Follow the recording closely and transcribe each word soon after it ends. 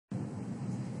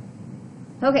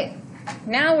Okay,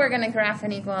 now we're going to graph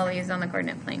inequalities on the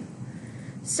coordinate plane.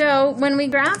 So when we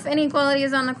graph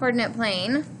inequalities on the coordinate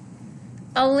plane,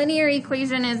 a linear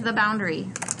equation is the boundary.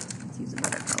 Let's use a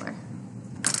better color.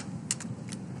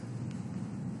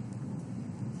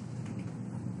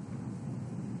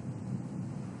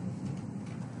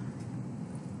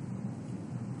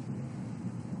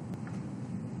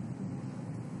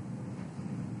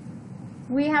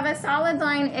 We have a solid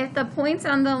line if the points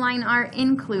on the line are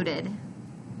included,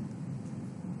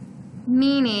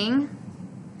 meaning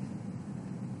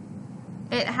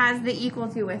it has the equal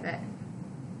to with it.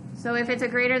 So if it's a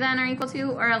greater than or equal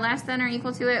to or a less than or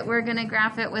equal to it, we're going to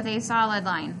graph it with a solid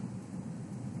line.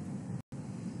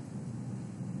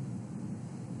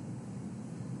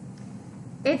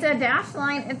 It's a dashed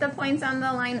line if the points on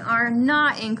the line are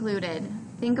not included.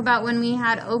 Think about when we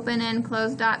had open and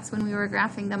closed dots when we were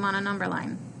graphing them on a number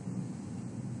line.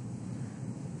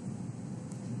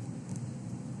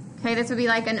 Okay, this would be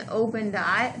like an open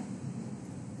dot.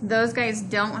 Those guys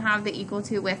don't have the equal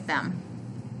to with them.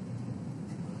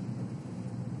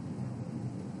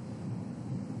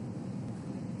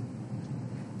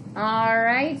 All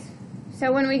right,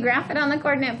 so when we graph it on the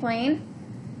coordinate plane,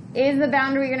 is the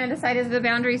boundary going to decide is the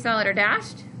boundary solid or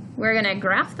dashed? We're going to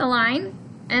graph the line,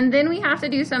 and then we have to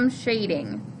do some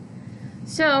shading.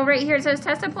 So right here it says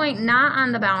test a point not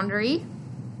on the boundary.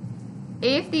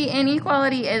 If the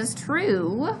inequality is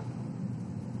true,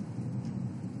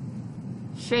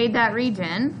 shade that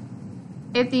region.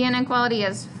 If the inequality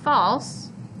is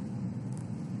false,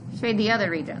 shade the other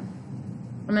region.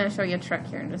 I'm going to show you a trick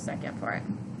here in just a second for it.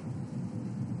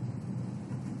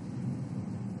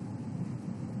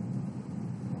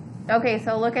 Okay,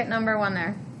 so look at number 1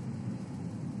 there.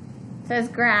 It says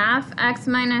graph x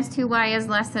minus 2y is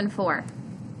less than 4.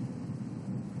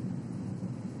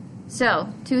 So,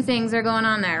 two things are going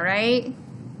on there, right?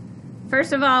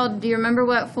 First of all, do you remember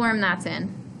what form that's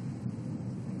in?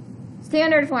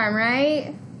 Standard form,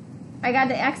 right? I got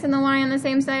the x and the y on the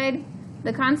same side,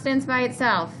 the constant's by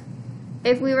itself.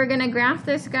 If we were going to graph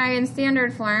this guy in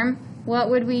standard form, what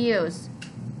would we use?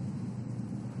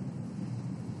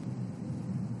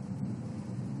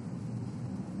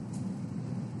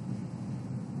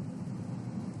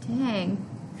 Dang,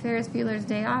 Ferris Bueller's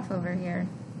Day Off over here.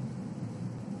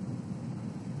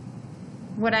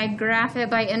 Would I graph it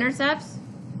by intercepts?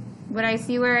 Would I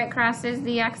see where it crosses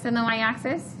the x and the y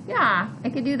axis? Yeah, I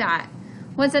could do that.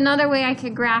 What's another way I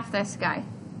could graph this guy?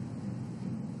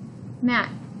 Matt?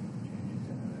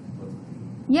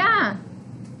 Yeah.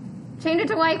 Change it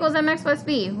to y equals mx plus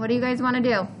b. What do you guys want to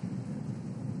do?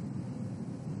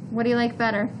 What do you like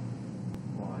better?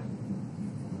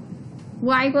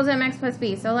 Y equals mx plus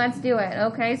b. So let's do it.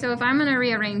 Okay, so if I'm going to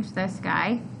rearrange this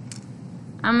guy,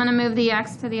 I'm going to move the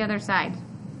x to the other side.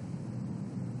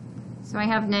 So I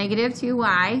have negative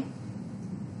 2y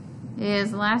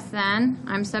is less than,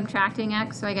 I'm subtracting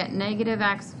x, so I get negative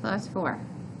x plus 4.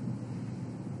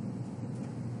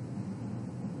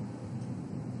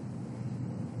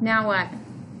 Now what?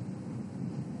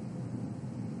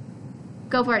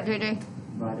 Go for it, JJ.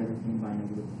 Divide everything by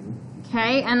negative 2.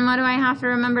 Okay, and what do I have to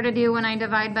remember to do when I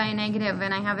divide by a negative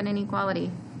and I have an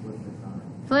inequality? Flip the sign.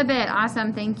 Flip it.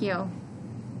 Awesome, thank you.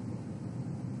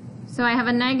 So I have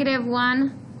a negative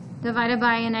 1 divided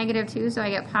by a negative 2, so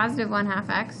I get positive 1/2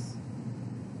 x.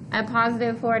 A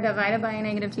positive 4 divided by a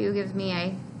negative 2 gives me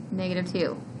a negative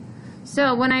 2.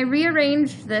 So when I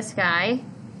rearranged this guy,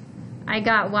 I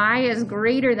got y is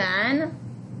greater than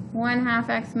 1/2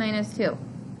 x minus 2.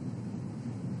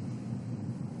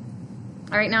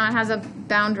 All right, now it has a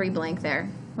boundary blank there.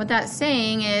 What that's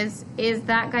saying is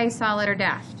that guy solid or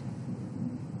dashed?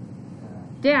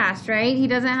 Dashed, right? He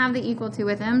doesn't have the equal to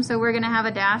with him, so we're going to have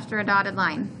a dashed or a dotted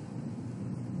line.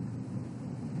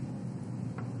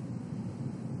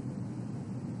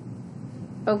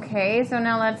 Okay, so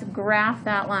now let's graph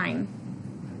that line.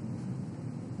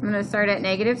 I'm going to start at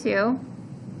negative 2,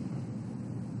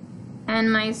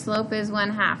 and my slope is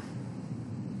 1/2.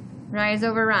 Rise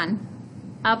over run.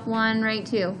 Up 1, right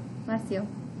 2. Bless you.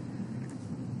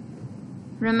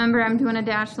 Remember, I'm doing a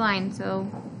dashed line, so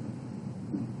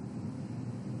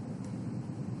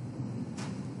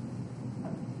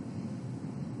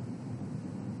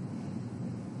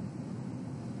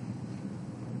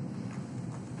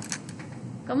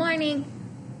good morning.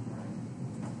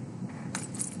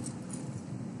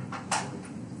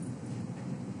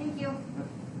 Thank you.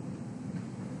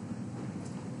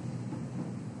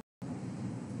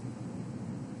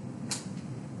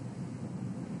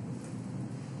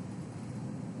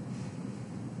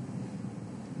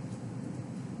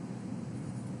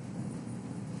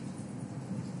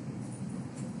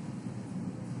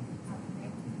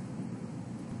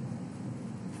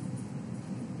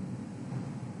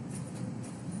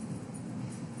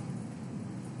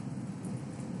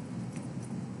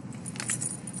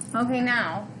 Okay,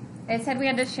 now, it said we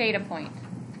had to shade a point.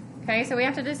 Okay, so we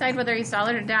have to decide whether he's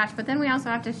solid or dashed, but then we also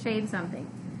have to shade something.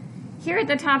 Here at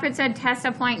the top it said test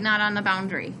a point not on the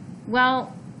boundary.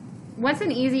 Well, what's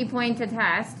an easy point to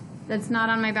test that's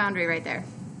not on my boundary right there?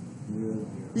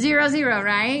 0, 0,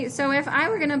 right? So if I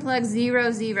were going to plug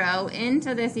 0, 0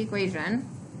 into this equation,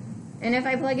 and if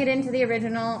I plug it into the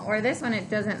original or this one,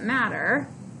 it doesn't matter,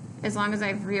 as long as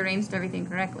I've rearranged everything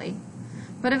correctly.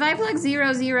 But if I plug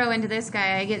 0, 0 into this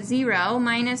guy, I get 0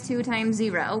 minus 2 times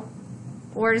 0,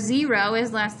 or 0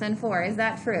 is less than 4. Is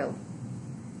that true?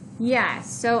 Yes.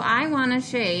 So I want a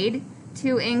shade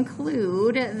to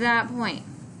include that point.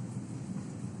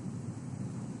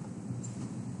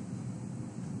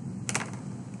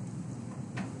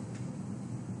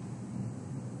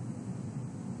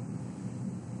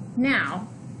 Now,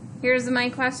 here's my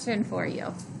question for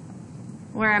you,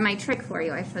 or my trick for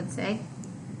you, I should say.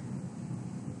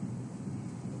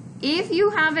 If you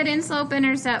have it in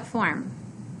slope-intercept form,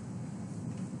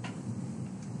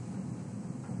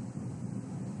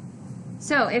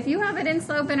 so if you have it in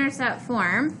slope-intercept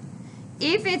form,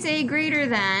 if it's a greater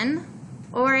than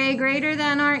or a greater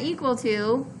than or equal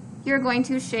to, you're going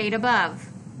to shade above.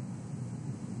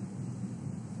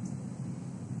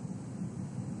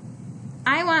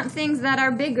 I want things that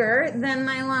are bigger than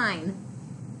my line.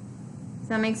 Does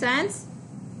that make sense?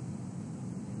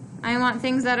 I want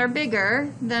things that are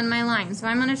bigger than my line, so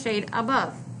I'm going to shade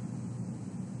above.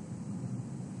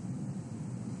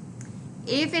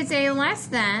 If it's a less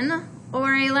than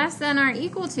or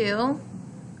equal to,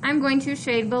 I'm going to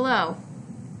shade below.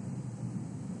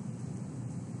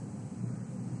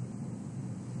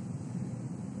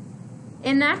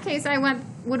 In that case, I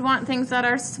would want things that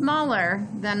are smaller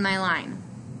than my line.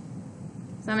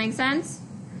 Does that make sense?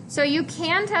 So you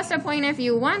can test a point if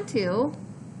you want to,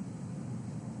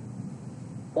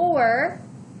 or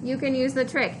you can use the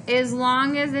trick, as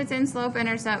long as it's in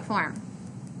slope-intercept form.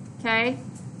 Okay?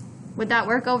 Would that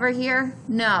work over here?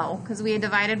 No, because we had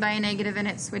divided by a negative and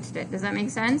it switched it. Does that make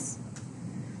sense?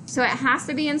 So it has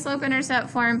to be in slope-intercept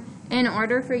form in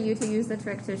order for you to use the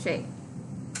trick to shade.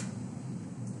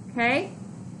 Okay?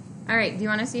 All right, do you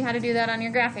want to see how to do that on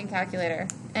your graphing calculator?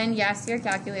 And yes, your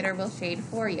calculator will shade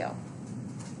for you.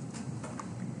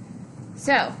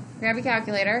 So, grab your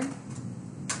calculator.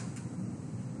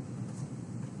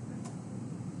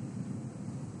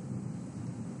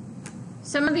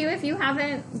 Some of you, if you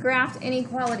haven't graphed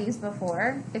inequalities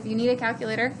before, if you need a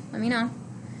calculator, let me know.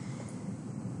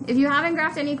 If you haven't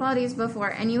graphed inequalities before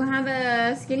and you have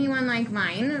a skinny one like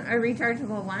mine, a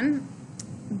rechargeable one,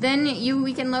 then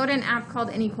we can load an app called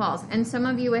Inequals, and some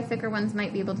of you with thicker ones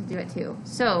might be able to do it too.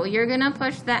 So you're going to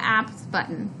push the apps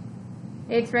button.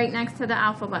 It's right next to the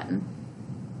alpha button.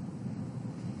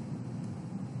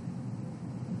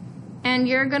 And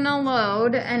you're going to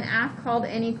load an app called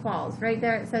Inequals. Right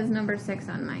there it says number 6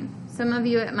 on mine. Some of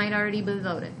you it might already be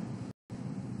loaded.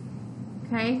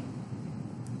 Okay?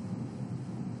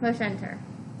 Push enter.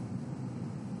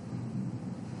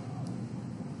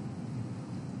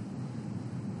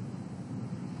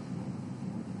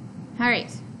 All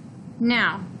right,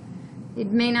 now,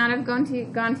 it may not have gone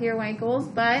to your y equals,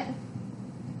 but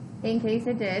in case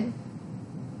it did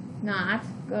not,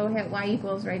 go hit y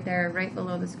equals right there, right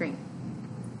below the screen.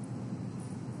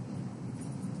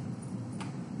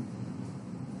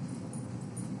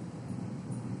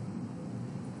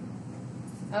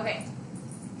 Okay.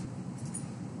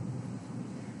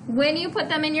 When you put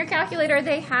them in your calculator,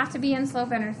 they have to be in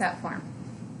slope-intercept form.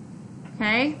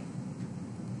 Okay?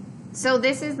 So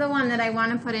this is the one that I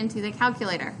want to put into the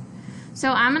calculator.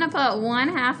 So I'm going to put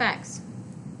 1/2 x.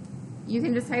 You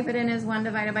can just type it in as 1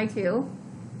 divided by 2.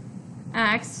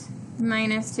 X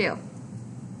minus 2.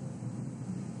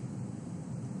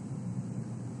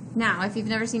 Now, if you've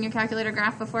never seen your calculator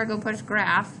graph before, go push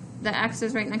graph. The X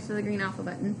is right next to the green alpha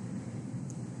button.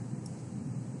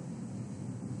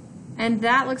 And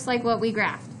that looks like what we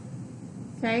graphed.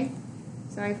 Okay?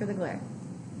 Sorry for the glare.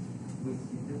 We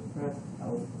just press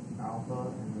alpha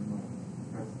and then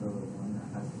press the one that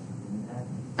has the green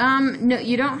X. No,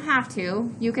 you don't have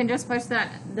to. You can just push the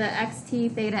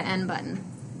xt theta n button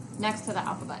next to the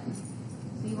alpha button.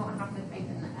 So you won't have to type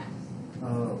in the X. Oh,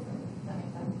 okay. Does that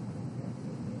make sense?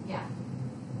 Yeah.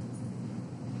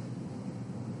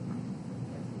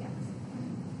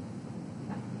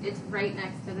 It's right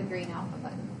next to the green alpha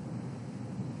button.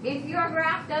 If your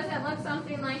graph doesn't look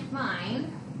something like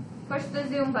mine, push the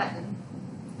zoom button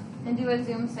and do a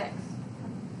zoom 6.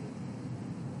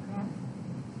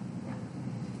 Yeah.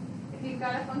 If you've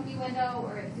got a funky window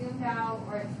or it's zoomed out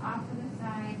or it's off to the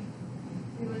side,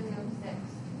 do a zoom 6.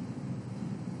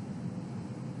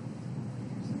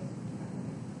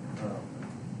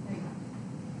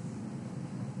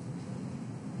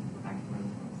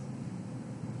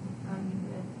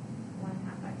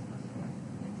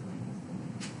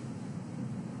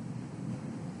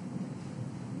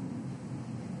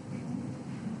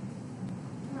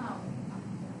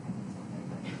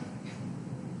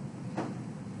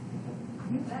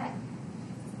 bet.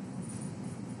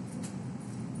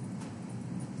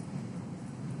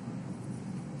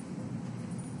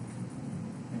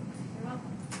 You're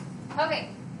welcome. Okay,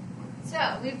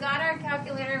 so we've got our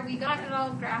calculator, we got it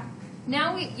all graphed.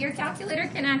 Now your calculator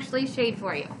can actually shade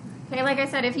for you. Okay, like I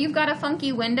said, if you've got a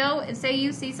funky window, say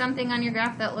you see something on your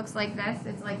graph that looks like this,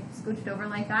 it's like scooched over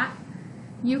like that,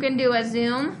 you can do a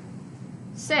zoom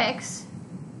 6.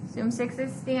 Zoom 6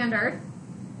 is standard,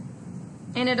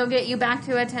 and it'll get you back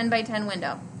to a 10 by 10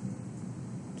 window.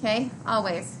 Okay,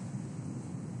 always.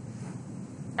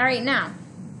 All right, now,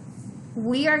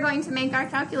 we are going to make our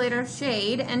calculator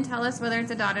shade and tell us whether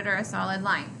it's a dotted or a solid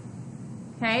line.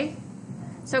 Okay,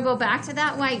 so go back to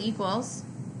that y equals,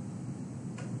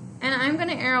 and I'm going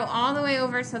to arrow all the way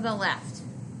over to the left.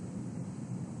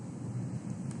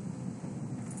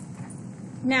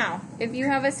 Now, if you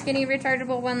have a skinny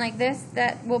rechargeable one like this,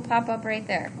 that will pop up right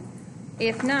there.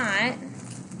 If not,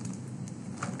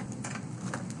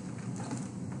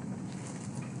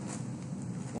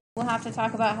 we'll have to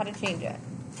talk about how to change it.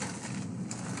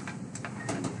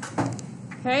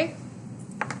 Okay?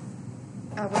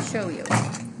 I will show you.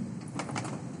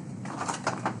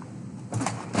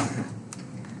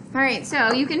 Alright,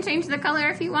 so you can change the color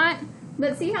if you want,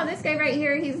 but see how this guy right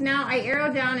here, I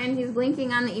arrowed down and he's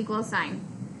blinking on the equal sign.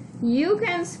 You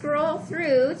can scroll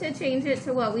through to change it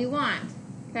to what we want,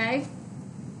 okay?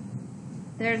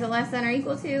 There's a less than or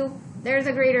equal to, there's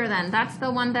a greater than. That's the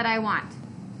one that I want.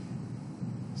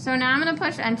 So now I'm going to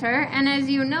push enter, and as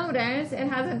you notice, it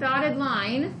has a dotted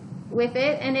line with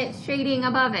it, and it's shading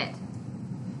above it.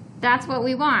 That's what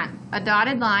we want, a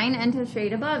dotted line and to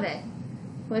shade above it.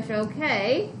 Push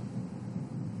OK.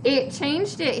 It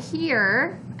changed it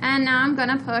here, and now I'm going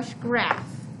to push graph.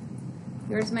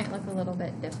 Yours might look a little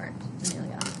bit different,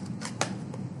 Amelia.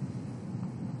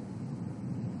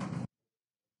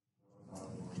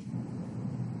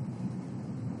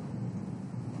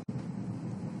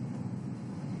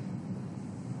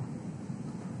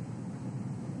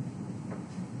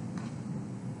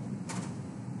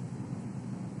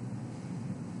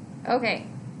 Okay.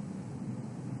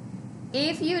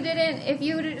 If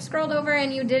you scrolled over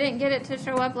and you didn't get it to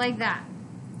show up like that,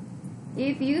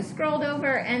 if you scrolled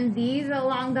over and these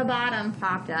along the bottom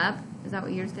popped up, is that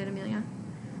what yours did, Amelia?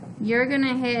 You're going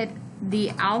to hit the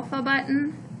alpha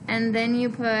button, and then you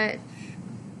put, I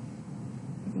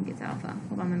think it's alpha.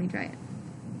 Hold on, let me try it.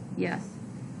 Yes.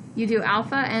 You do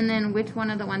alpha and then which one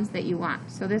of the ones that you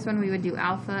want. So this one we would do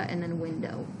alpha and then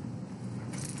window.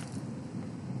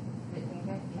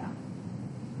 Yeah.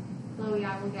 Chloe,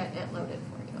 I will get it loaded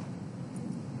for you.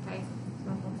 Okay,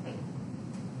 so we'll take.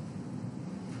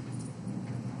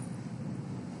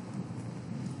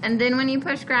 And then when you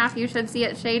push graph, you should see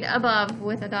it shade above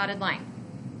with a dotted line.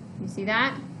 You see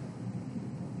that?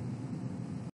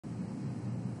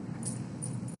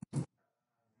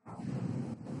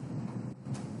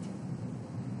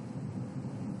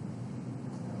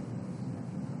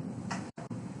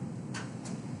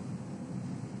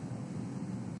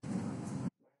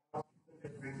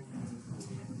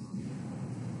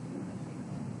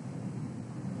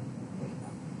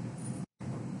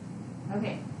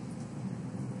 Okay.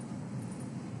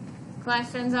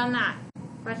 Questions on that?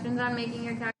 Questions on making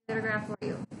your calculator graph for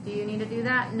you? Do you need to do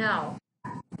that? No.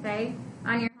 Okay?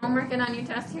 On your homework and on your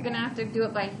test, you're going to have to do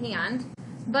it by hand.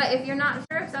 But if you're not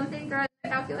sure of something, throw the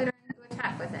calculator into a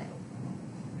check with it.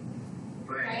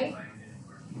 Okay?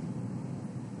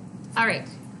 All right.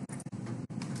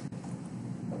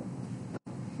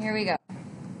 Here we go.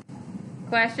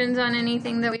 Questions on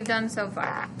anything that we've done so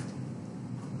far?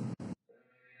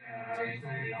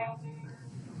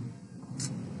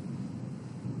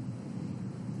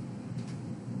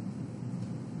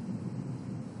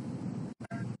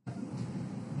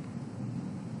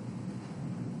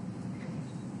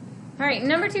 All right,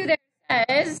 number 2 there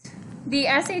says the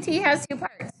SAT has 2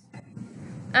 parts.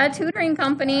 A tutoring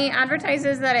company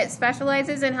advertises that it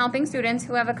specializes in helping students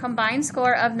who have a combined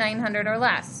score of 900 or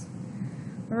less.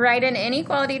 Write an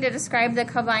inequality to describe the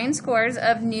combined scores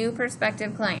of new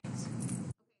prospective clients.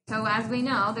 So as we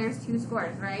know, there's 2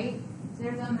 scores, right? So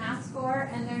there's a math score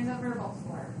and there's a verbal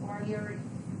score, or your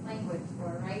language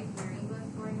score, right? Your English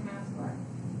score and your math score.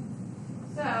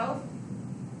 So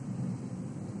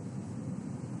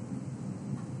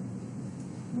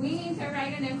we need to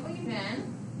write an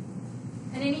equation,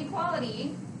 an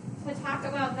inequality, to talk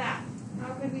about that.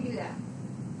 How could we do that?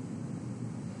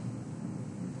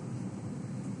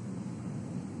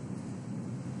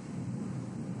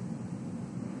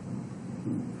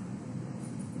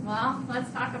 Well,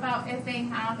 let's talk about if they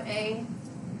have a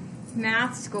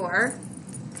math score.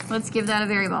 Let's give that a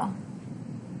variable.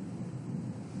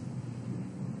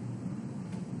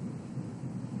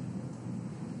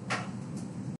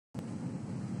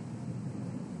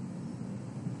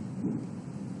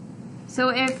 So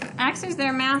if X is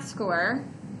their math score,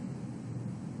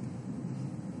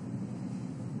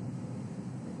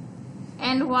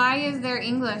 and Y is their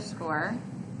English score,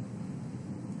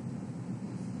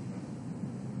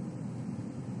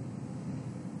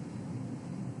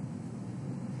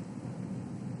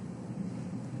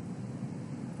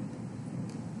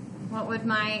 what would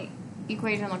my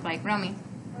equation look like? Romy? X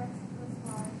plus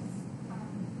Y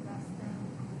is less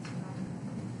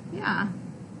than. Yeah.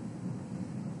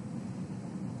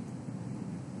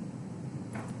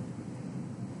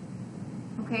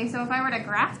 Okay, so if I were to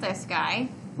graph this guy,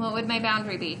 what would my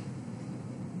boundary be?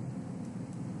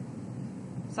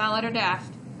 Solid or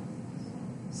dashed?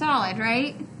 Solid,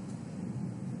 right?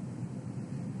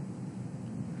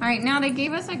 All right, now they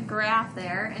gave us a graph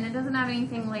there, and it doesn't have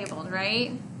anything labeled,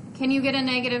 right? Can you get a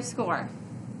negative score?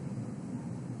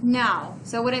 No.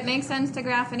 So would it make sense to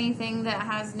graph anything that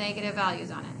has negative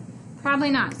values on it?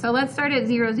 Probably not. So let's start at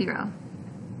 0, 0.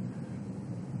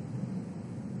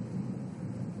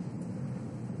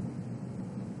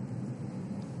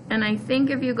 And I think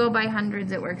if you go by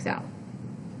hundreds, it works out.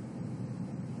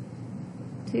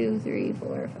 2, 3,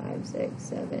 4, 5, 6,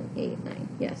 7, 8, 9.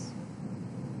 Yes.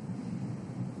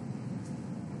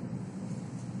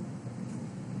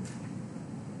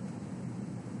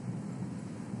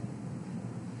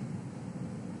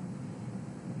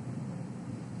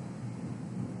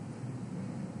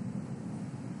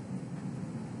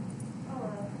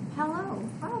 Hello.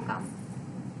 Welcome.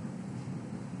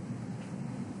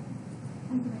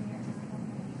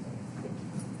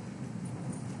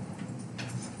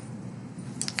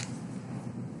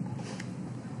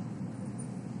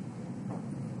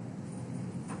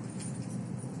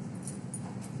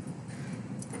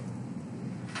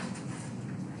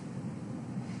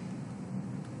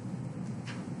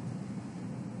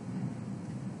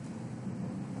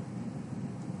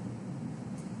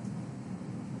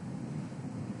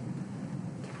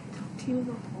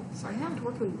 Sorry, I have to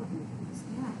work with you.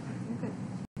 Yeah, you're good.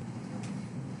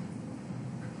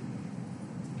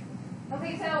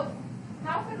 Okay, so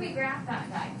how could we graph that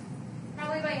guy?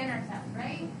 Probably by intercept,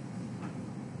 right?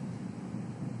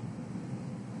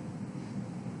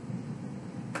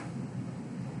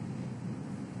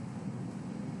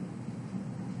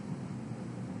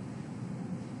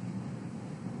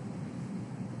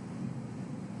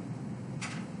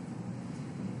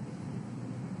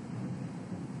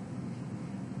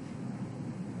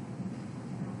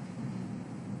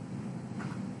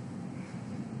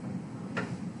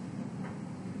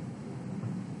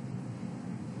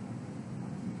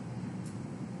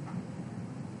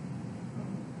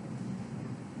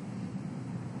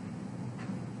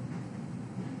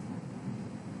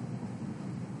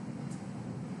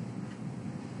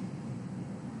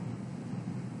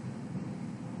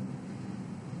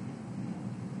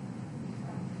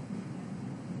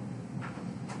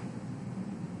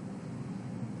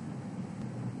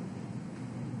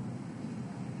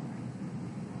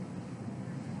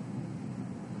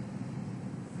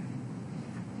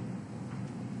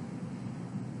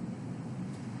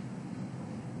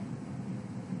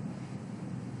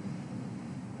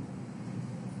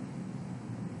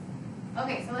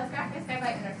 Okay, so let's graph this guy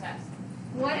by intercepts.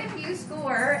 What if you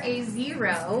score a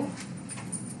 0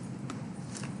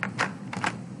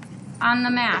 on the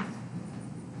math?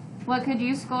 What could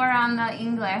you score on the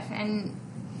English and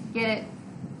get it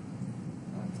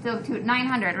still to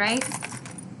 900, right?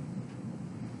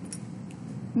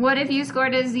 What if you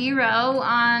scored a 0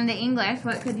 on the English?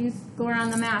 What could you score on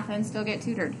the math and still get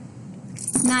tutored?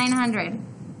 900.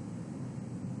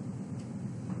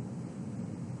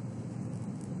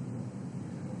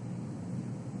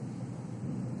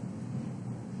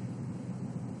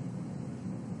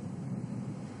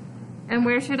 And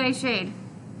where should I shade?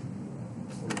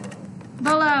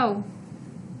 Below.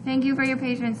 Thank you for your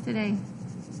patience today.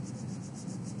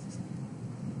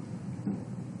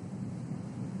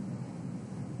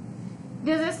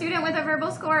 Does a student with a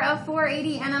verbal score of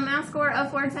 480 and a math score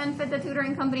of 410 fit the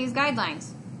tutoring company's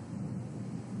guidelines?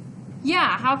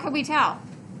 Yeah, how could we tell?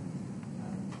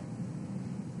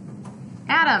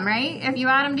 Add them, right? If you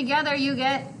add them together, you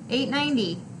get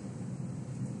 890.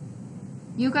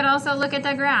 You could also look at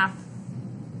the graph.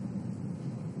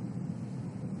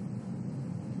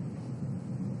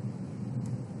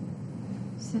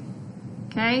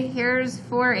 Okay, here's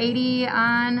 480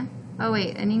 on, oh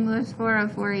wait, an English score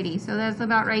of 480. So that's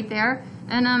about right there.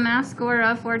 And a math score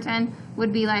of 410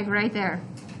 would be like right there.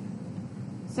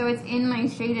 So it's in my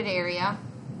shaded area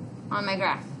on my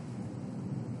graph.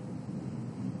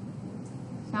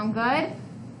 Sound good?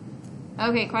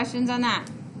 Okay, questions on that?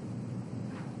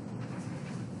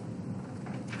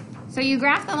 So you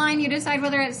graph the line, you decide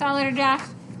whether it's solid or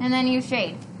dashed, and then you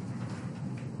shade.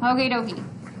 Okie dokie.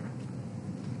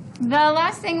 The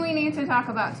last thing we need to talk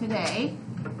about today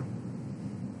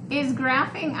is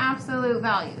graphing absolute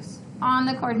values on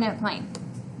the coordinate plane.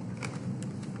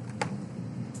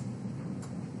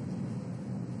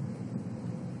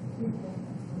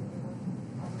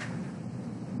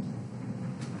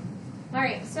 All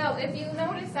right, so if you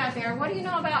notice that there, what do you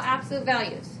know about absolute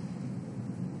values?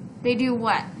 They do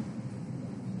what?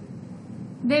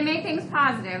 They make things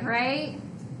positive, right?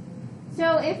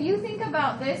 So if you think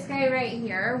about this guy right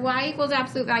here, y equals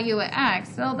absolute value at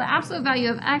x. So the absolute value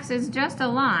of x is just a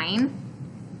line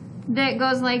that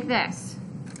goes like this,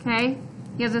 okay?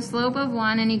 He has a slope of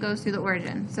 1 and he goes through the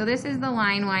origin. So this is the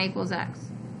line y equals x.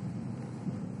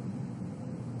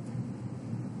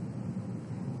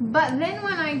 But then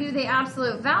when I do the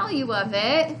absolute value of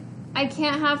it, I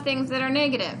can't have things that are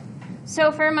negative.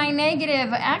 So for my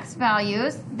negative x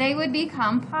values, they would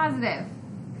become positive.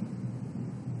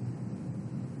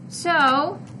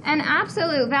 So an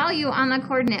absolute value on the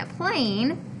coordinate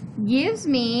plane gives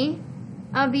me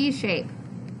a V shape.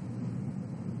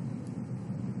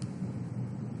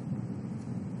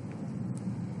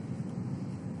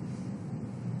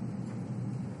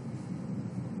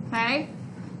 Okay?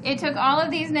 It took all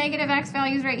of these negative x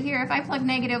values right here. If I plug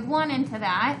negative 1 into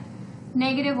that,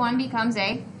 negative 1 becomes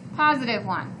a positive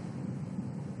 1.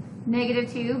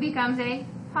 Negative 2 becomes a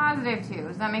positive 2.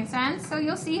 Does that make sense? So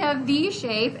you'll see a V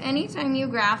shape anytime you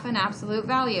graph an absolute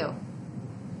value. All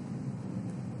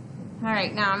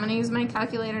right, now I'm going to use my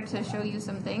calculator to show you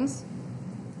some things.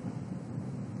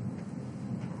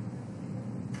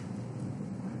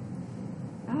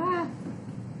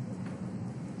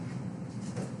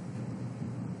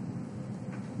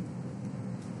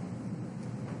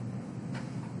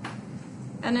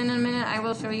 And in a minute, I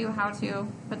will show you how to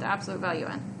put the absolute value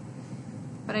in.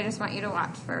 But I just want you to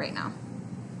watch for right now.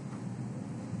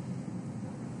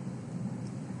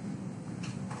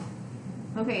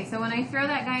 Okay, so when I throw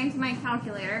that guy into my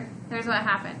calculator, there's what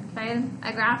happened. Okay,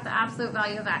 I graphed the absolute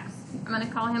value of x. I'm going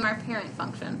to call him our parent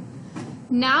function.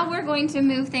 Now we're going to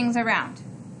move things around.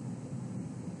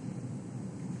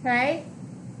 Okay?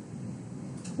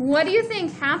 What do you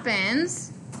think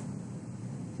happens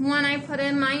when I put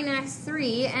in minus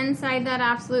 3 inside that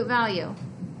absolute value?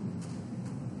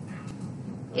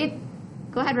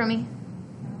 Go ahead, Romy.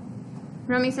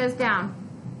 Romy says down.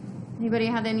 Anybody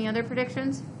have any other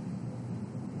predictions?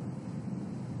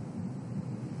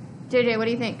 JJ, what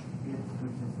do you think?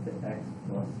 It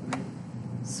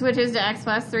Switches switches to x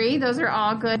plus 3. to x plus 3. Those are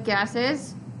all good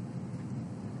guesses.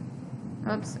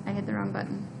 Oops, I hit the wrong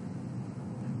button.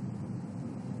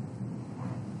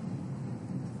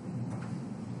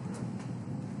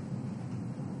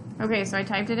 Okay, so I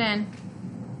typed it in.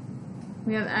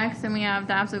 We have x and we have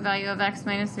the absolute value of x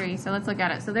minus 3. So let's look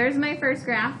at it. So there's my first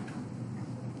graph.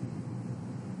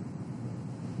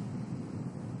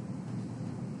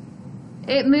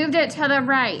 It moved it to the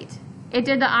right. It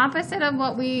did the opposite of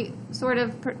what we sort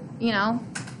of,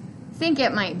 think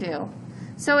it might do.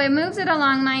 So it moves it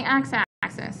along my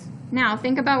x-axis. Now,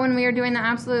 think about when we were doing the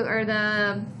absolute or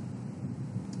the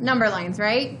number lines,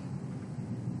 right?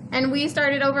 And we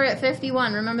started over at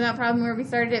 51. Remember that problem where we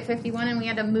started at 51 and we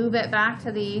had to move it back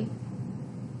to the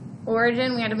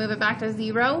origin? We had to move it back to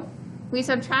 0. We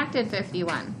subtracted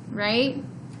 51, right?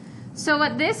 So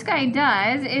what this guy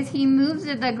does is he moves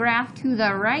the graph to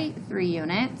the right 3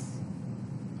 units.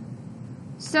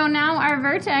 So now our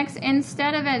vertex,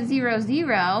 instead of at 0,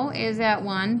 0, is at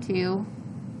 1, 2,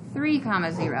 3,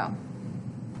 0.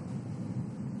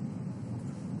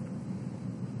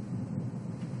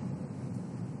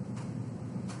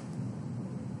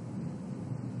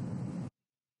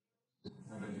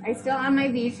 I still have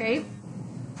my V shape.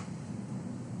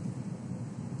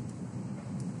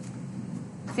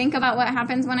 Think about what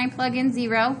happens when I plug in 0.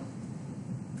 0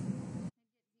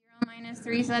 minus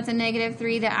 3, so that's a negative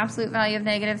 3. The absolute value of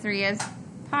negative 3 is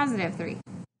positive 3.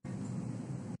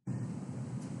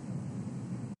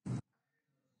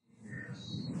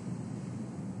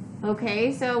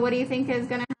 Okay, so what do you think is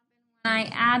going to happen when I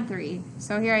add 3?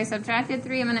 So here I subtracted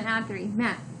 3, I'm going to add 3.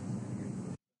 Matt?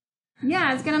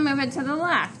 Yeah, it's going to move it to the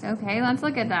left. Okay, let's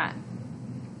look at that.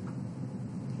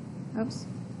 Oops.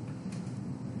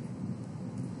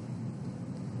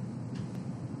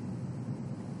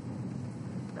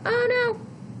 Oh no!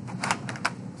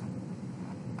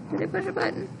 Did I push a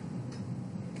button?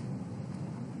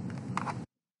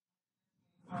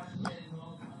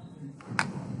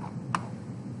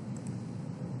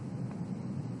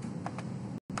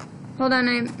 Hold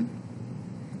on,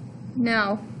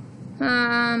 no.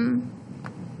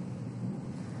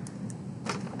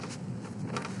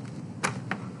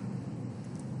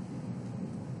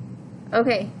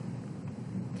 Okay.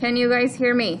 Can you guys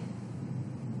hear me?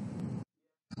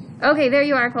 Okay, there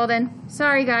you are, Colden.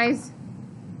 Sorry, guys.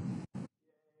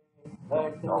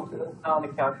 Can you also do this on the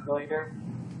calculator?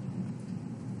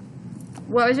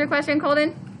 What was your question,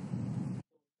 Colden?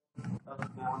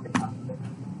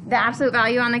 The absolute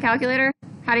value on the calculator?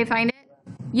 How do you find it?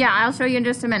 Yeah, I'll show you in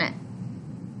just a minute.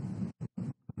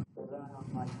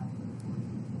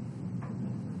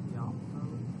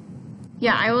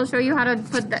 Yeah, I will show you how to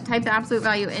type the absolute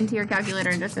value into your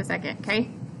calculator in just a second, okay?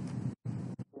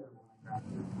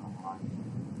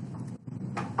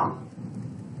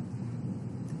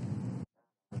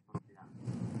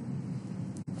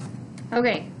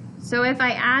 Okay, so if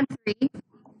I add 3,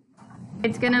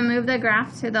 it's going to move the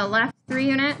graph to the left 3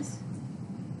 units.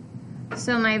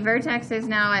 So my vertex is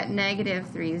now at negative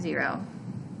 3, 0.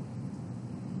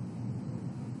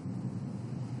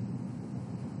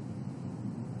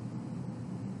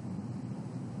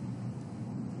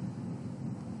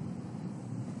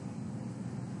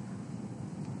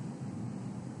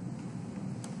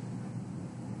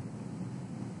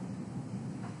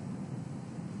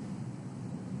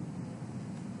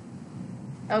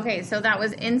 Okay, so that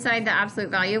was inside the absolute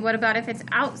value. What about if it's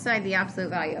outside the absolute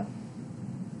value?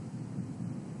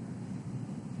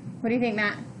 What do you think,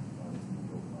 Matt?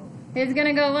 It's going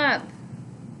to go up.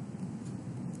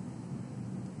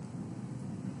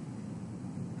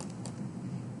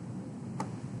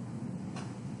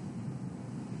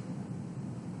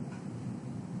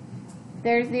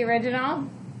 There's the original,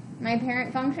 my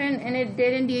parent function, and it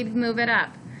did indeed move it up.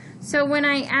 So when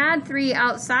I add 3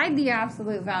 outside the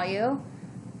absolute value,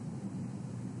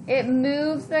 it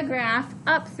moves the graph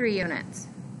up 3 units.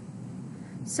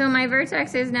 So my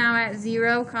vertex is now at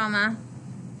 0,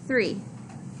 3.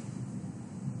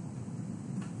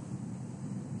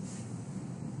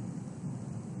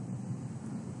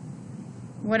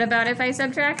 What about if I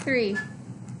subtract 3?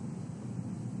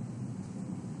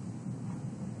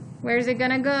 Where's it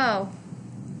gonna go?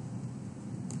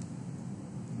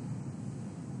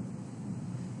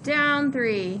 Down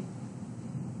 3.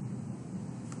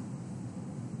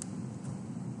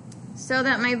 So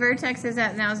that my vertex is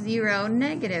at now 0,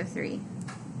 negative 3.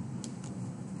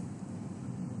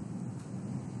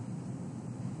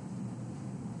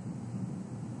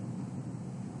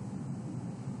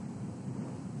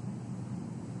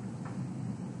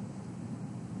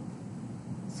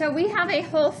 So we have a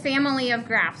whole family of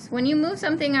graphs. When you move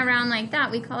something around like that,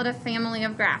 we call it a family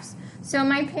of graphs. So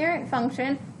my parent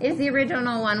function is the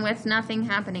original one with nothing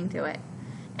happening to it.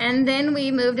 And then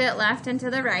we moved it left and to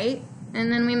the right, and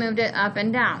then we moved it up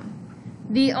and down.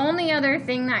 The only other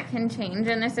thing that can change,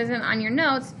 and this isn't on your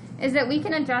notes, is that we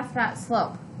can adjust that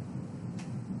slope.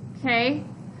 Okay?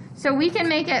 So we can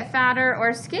make it fatter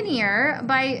or skinnier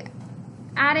by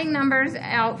adding numbers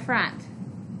out front.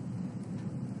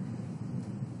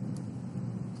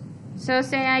 So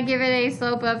say I give it a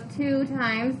slope of 2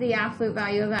 times the absolute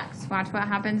value of x. Watch what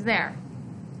happens there.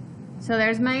 So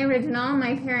there's my original,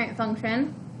 my parent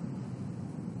function.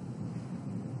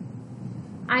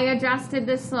 I adjusted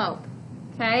the slope.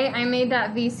 Okay, I made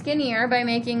that v skinnier by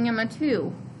making him a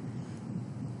 2.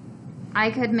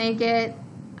 I could make it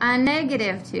a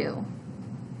negative 2.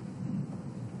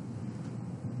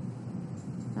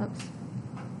 Oops.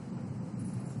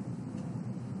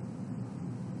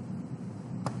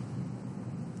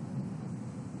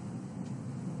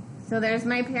 So there's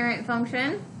my parent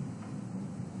function.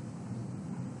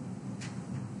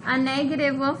 A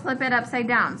negative will flip it upside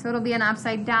down, so it'll be an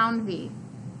upside down v.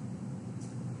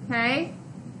 Okay?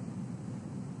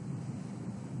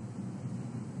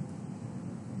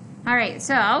 All right,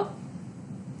 so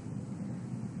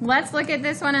let's look at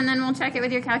this one and then we'll check it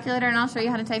with your calculator and I'll show you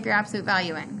how to type your absolute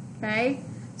value in. Okay?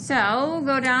 So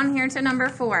go down here to number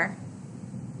 4.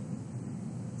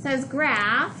 It says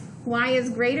graph y is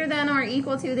greater than or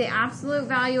equal to the absolute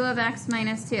value of x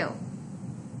minus 2.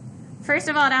 First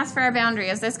of all, it asks for our boundary.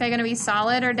 Is this guy going to be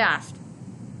solid or dashed?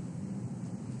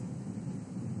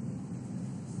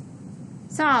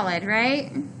 Solid,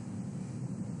 right?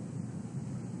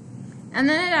 And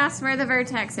then it asks where the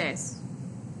vertex is.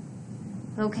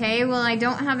 Okay, well I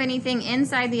don't have anything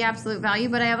inside the absolute value,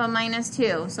 but I have a minus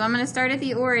 2. So I'm going to start at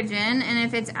the origin, and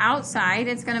if it's outside,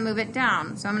 it's going to move it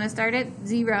down. So I'm going to start at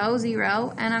 0,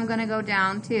 0, and I'm going to go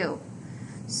down 2.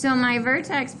 So my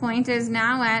vertex point is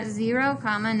now at 0,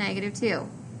 negative 2.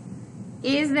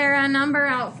 Is there a number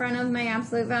out front of my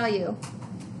absolute value?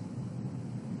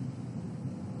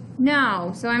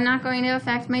 No, so I'm not going to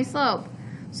affect my slope.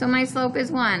 So my slope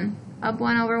is 1. Up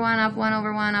 1 over 1, up 1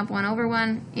 over 1, up 1 over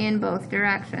 1 in both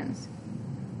directions.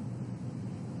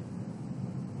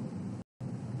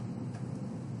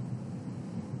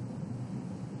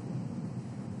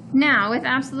 Now, with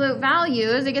absolute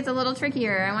values, it gets a little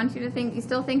trickier. I want you to think, you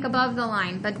still think above the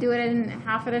line, but do it in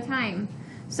half at a time.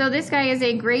 So this guy is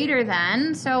a greater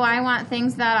than, so I want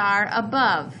things that are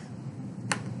above.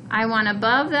 I want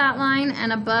above that line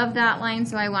and above that line,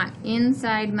 so I want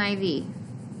inside my V.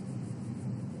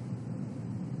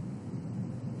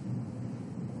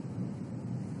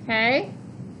 Okay?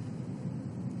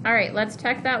 All right, let's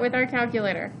check that with our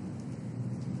calculator.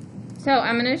 So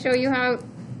I'm going to show you how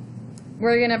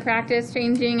we're going to practice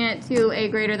changing it to a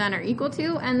greater than or equal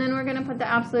to, and then we're going to put the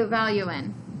absolute value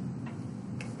in.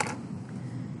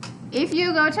 If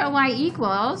you go to y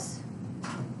equals,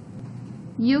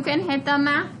 you can hit the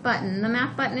math button. The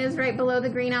math button is right below the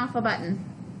green alpha button.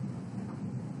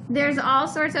 There's all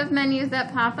sorts of menus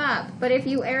that pop up, but if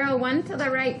you arrow one to the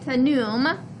right to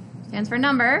num, stands for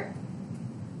number,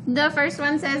 the first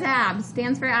one says abs,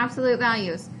 stands for absolute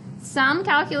values. Some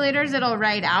calculators it'll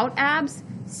write out abs,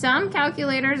 some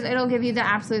calculators it'll give you the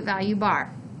absolute value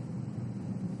bar.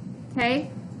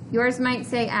 Okay? Yours might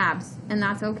say abs, and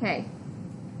that's okay.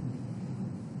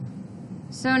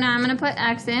 So now I'm going to put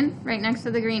X in, right next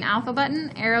to the green alpha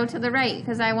button, arrow to the right,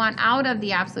 because I want out of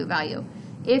the absolute value.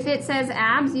 If it says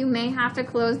abs, you may have to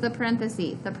close the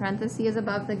parenthesis. The parenthesis is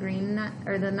above the green,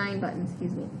 or the 9 button,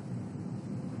 excuse me.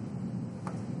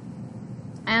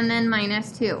 And then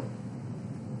minus 2.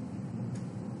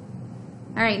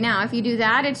 All right, now if you do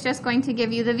that, it's just going to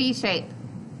give you the V shape.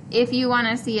 If you want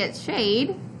to see it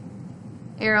shade,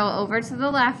 arrow over to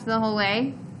the left the whole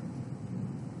way.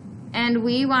 And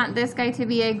we want this guy to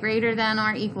be a greater than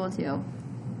or equal to.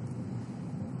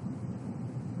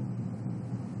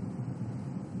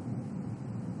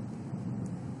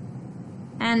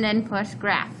 And then push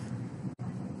graph.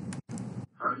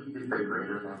 How do you get the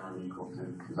greater than or equal to?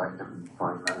 Because I couldn't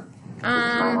find that. It's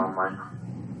not on mine.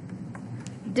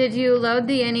 Did you load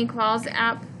the Inequalities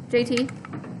app, JT?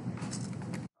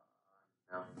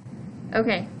 No.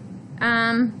 Okay.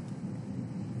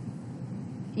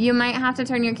 You might have to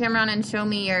turn your camera on and show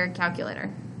me your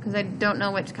calculator, because I don't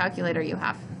know which calculator you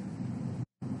have.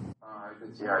 I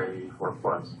can see I-84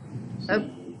 plus. Oh,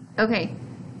 okay.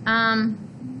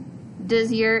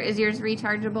 Is yours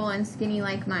rechargeable and skinny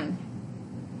like mine?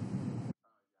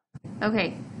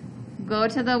 Okay. Go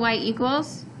to the y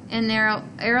equals and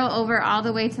arrow over all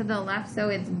the way to the left so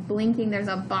it's blinking. There's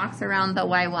a box around the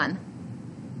y1.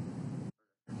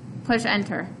 Push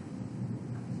enter.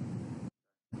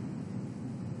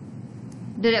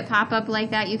 Did it pop up like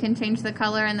that? You can change the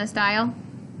color and the style?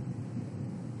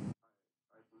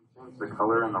 I can change the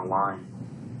color and the line.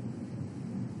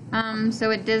 So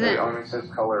it doesn't... It only says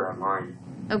color and line.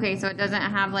 Okay, so it doesn't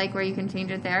have like where you can change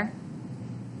it there?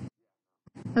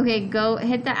 Okay, go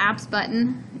hit the apps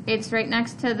button. It's right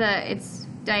next to it's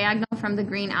diagonal from the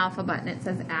green alpha button. It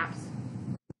says apps.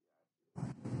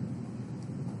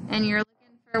 And you're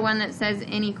looking for one that says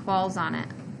Inequalities on it.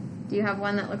 Do you have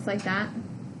one that looks like that?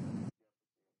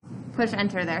 Push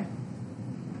enter there.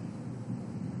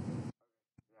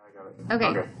 Yeah, I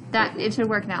got it. Okay, that it should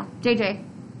work now. JJ.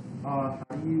 How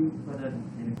do you put an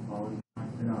inequality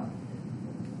sign in a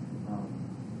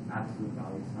absolute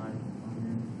value sign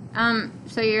on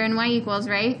there? So you're in y equals,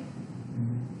 right?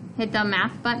 Hit the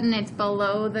math button. It's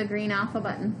below the green alpha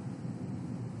button.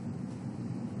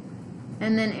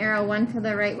 And then arrow one to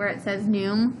the right where it says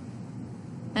num.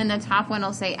 And the top one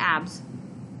will say abs.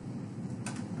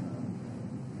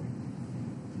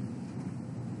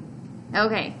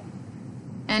 Okay.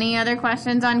 Any other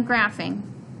questions on graphing?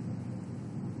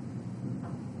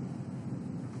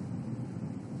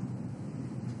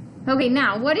 Okay,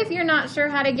 now, what if you're not sure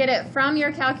how to get it from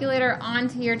your calculator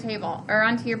onto your table, or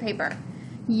onto your paper?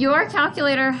 Your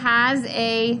calculator has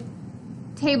a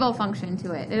table function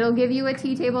to it. It'll give you a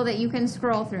t-table that you can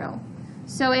scroll through.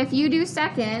 So if you do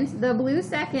second, the blue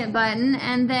second button,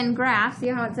 and then graph, see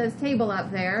how it says table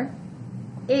up there?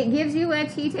 It gives you a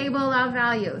t-table of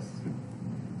values.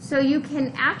 So you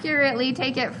can accurately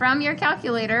take it from your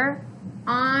calculator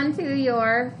onto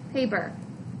your paper.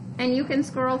 And you can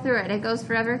scroll through it. It goes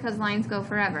forever because lines go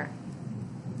forever.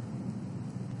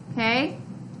 Okay?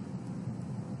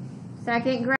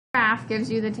 Second graph gives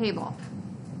you the table.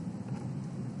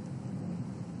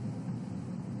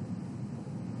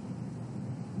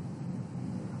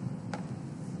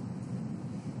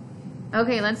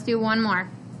 Okay, let's do one more.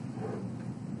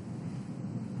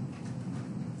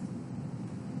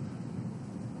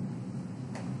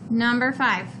 Number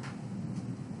 5.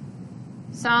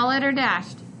 Solid or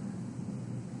dashed?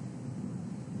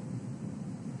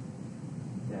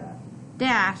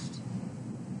 Dashed.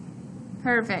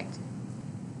 Perfect.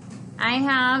 I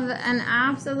have an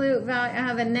absolute value. I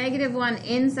have a -1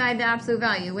 inside the absolute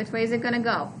value. Which way is it going to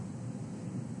go?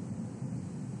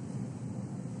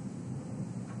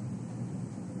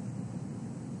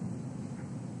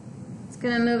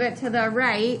 gonna move it to the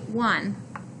right 1.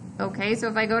 Okay, so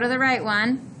if I go to the right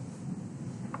 1,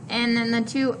 and then the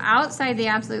 2 outside the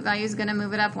absolute value is gonna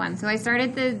move it up 1. So I start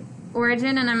at the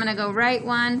origin and I'm gonna go right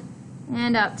 1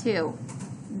 and up 2.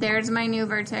 There's my new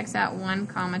vertex at 1,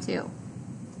 2.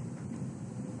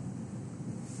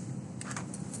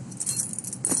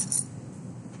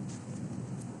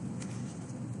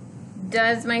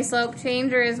 Does my slope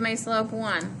change or is my slope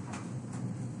 1?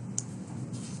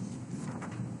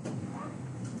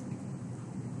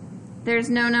 There's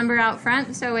no number out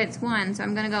front, so it's 1. So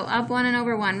I'm going to go up 1 and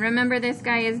over 1. Remember, this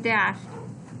guy is dashed.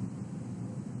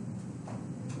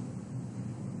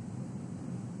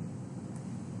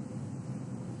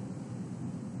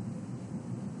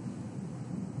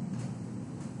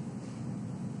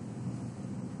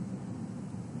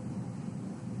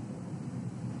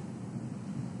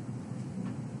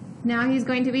 Now he's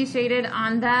going to be shaded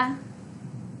on the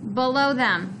below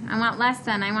them. I want less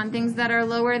than. I want things that are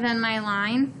lower than my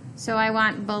line. So I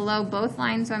want below both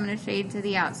lines, so I'm going to shade to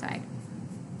the outside.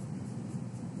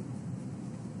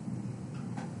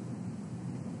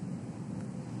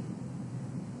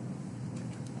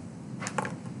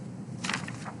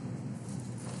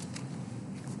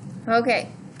 Okay,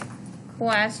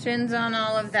 questions on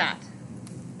all of that?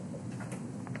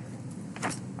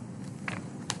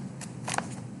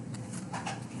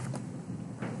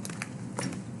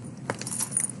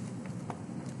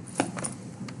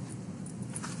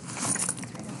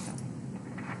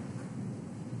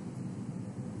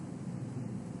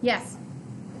 Yes.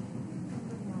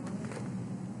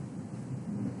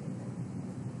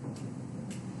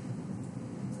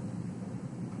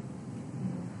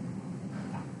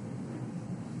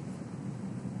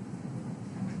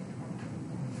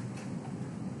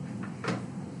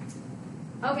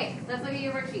 Okay, let's look at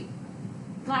your worksheet.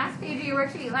 Last page of your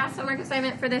worksheet, last homework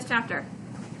assignment for this chapter.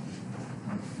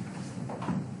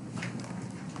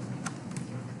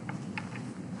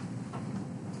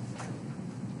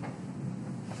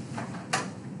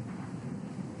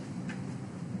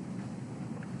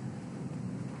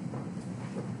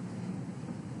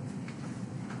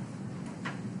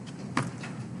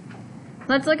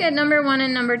 Let's look at number 1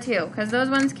 and number 2, because those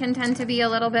ones can tend to be a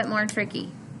little bit more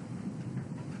tricky.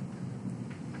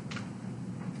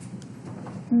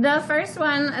 The first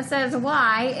one says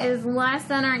y is less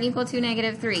than or equal to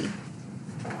 -3.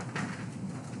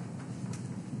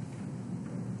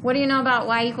 What do you know about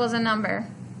y equals a number?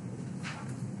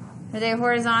 Are they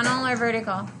horizontal or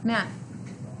vertical? Matt?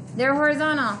 They're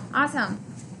horizontal. Awesome.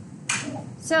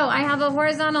 So I have a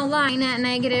horizontal line at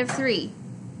 -3.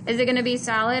 Is it going to be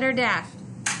solid or dashed?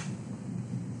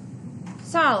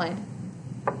 Solid.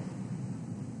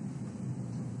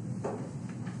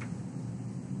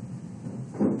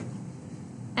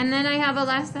 And then I have a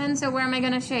less than, so where am I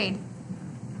going to shade?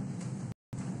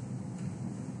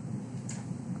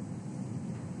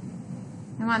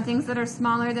 I want things that are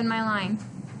smaller than my line.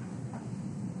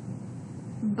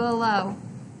 Below.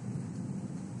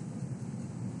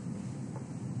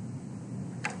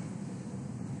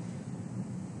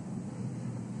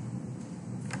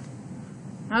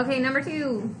 Okay, number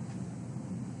 2.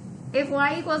 If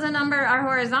y equals a number are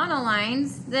horizontal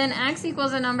lines, then x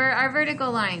equals a number are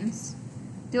vertical lines.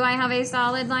 Do I have a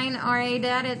solid line or a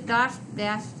dashed,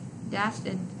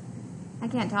 I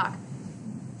can't talk.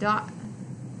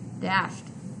 Dashed,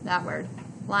 that word,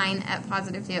 line at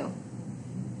 +2.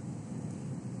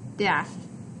 Dashed.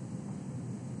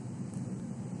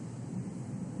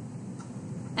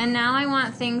 And now I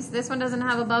want things, this one doesn't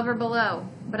have above or below,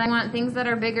 but I want things that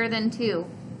are bigger than 2.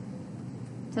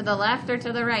 To the left or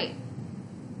to the right?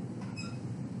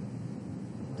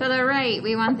 To the right,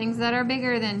 we want things that are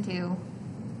bigger than 2.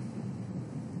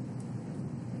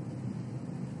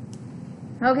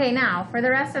 Okay, now, for the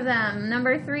rest of them,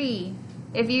 number 3.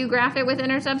 If you graph it with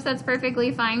intercepts, that's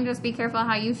perfectly fine. Just be careful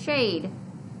how you shade.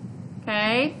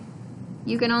 Okay?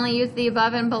 You can only use the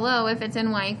above and below if it's in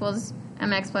y equals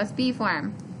mx plus b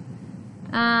form.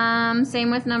 Same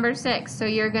with number 6. So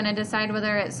you're going to decide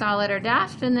whether it's solid or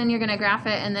dashed, and then you're going to graph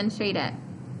it and then shade it.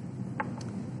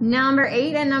 Number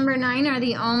 8 and number 9 are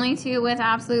the only 2 with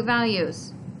absolute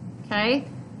values. Okay?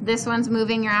 This one's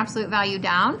moving your absolute value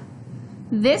down.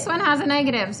 This one has a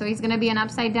negative, so he's going to be an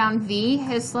upside down V.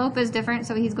 His slope is different,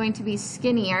 so he's going to be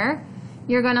skinnier.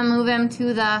 You're going to move him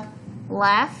to the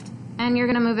left, and you're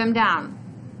going to move him down.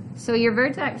 So your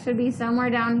vertex should be somewhere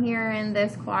down here in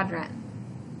this quadrant.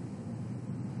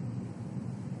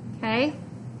 Okay?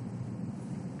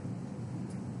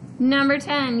 Number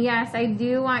 10, yes, I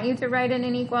do want you to write an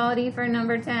inequality for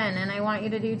number 10, and I want you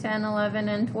to do 10, 11,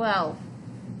 and 12.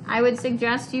 I would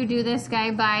suggest you do this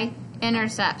guy by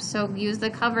intercepts. So use the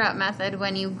cover-up method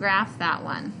when you graph that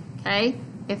one, okay?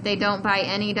 If they don't buy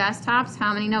any desktops,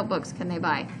 how many notebooks can they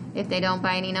buy? If they don't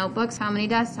buy any notebooks, how many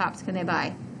desktops can they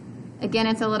buy? Again,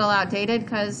 it's a little outdated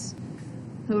because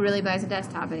who really buys a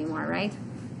desktop anymore, right?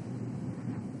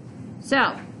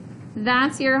 So,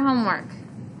 that's your homework.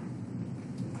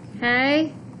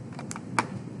 Okay?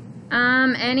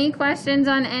 Any questions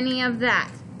on any of that?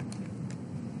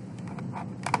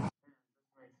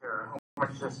 Sure.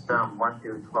 Homework's just 1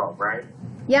 through 12, right?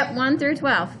 Yep, 1 through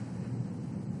 12.